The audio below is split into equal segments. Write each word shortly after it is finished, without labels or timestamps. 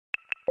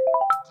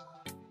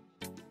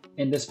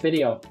In this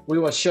video, we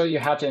will show you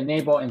how to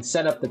enable and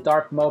set up the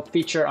dark mode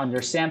feature on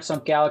your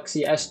Samsung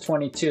Galaxy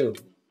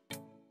S22.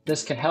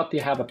 This can help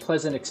you have a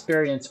pleasant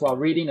experience while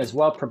reading as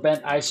well as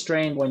prevent eye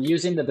strain when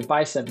using the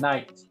device at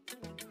night.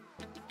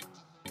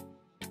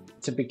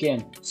 To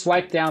begin,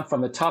 swipe down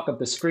from the top of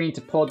the screen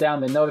to pull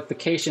down the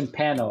notification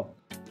panel.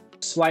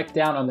 Swipe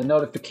down on the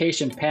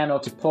notification panel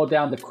to pull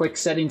down the quick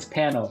settings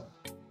panel.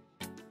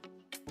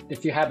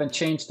 If you haven't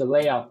changed the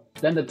layout,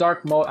 then the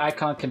dark mode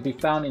icon can be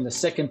found in the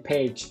second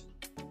page.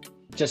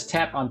 Just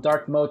tap on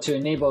dark mode to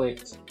enable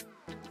it.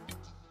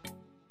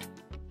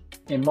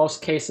 In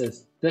most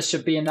cases, this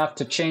should be enough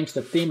to change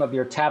the theme of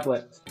your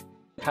tablet.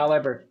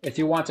 However, if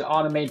you want to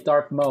automate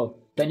dark mode,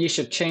 then you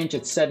should change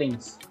its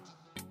settings.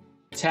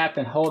 Tap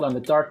and hold on the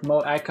dark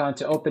mode icon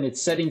to open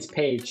its settings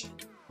page.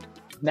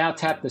 Now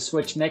tap the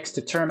switch next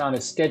to turn on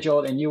as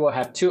scheduled and you will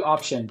have two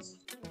options.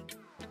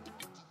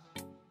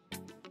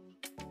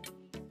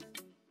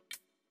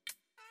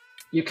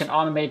 You can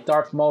automate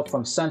dark mode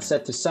from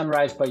sunset to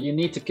sunrise, but you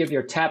need to give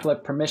your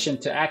tablet permission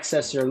to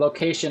access your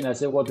location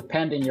as it will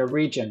depend in your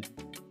region.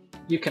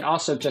 You can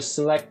also just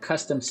select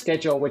custom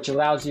schedule, which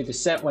allows you to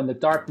set when the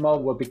dark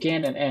mode will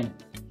begin and end.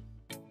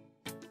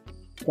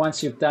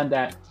 Once you've done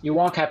that, you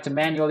won't have to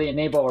manually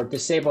enable or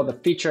disable the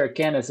feature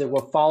again as it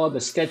will follow the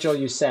schedule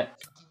you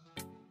set.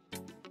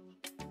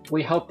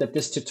 We hope that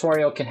this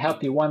tutorial can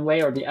help you one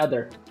way or the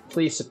other.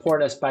 Please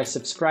support us by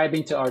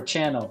subscribing to our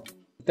channel.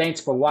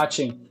 Thanks for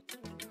watching.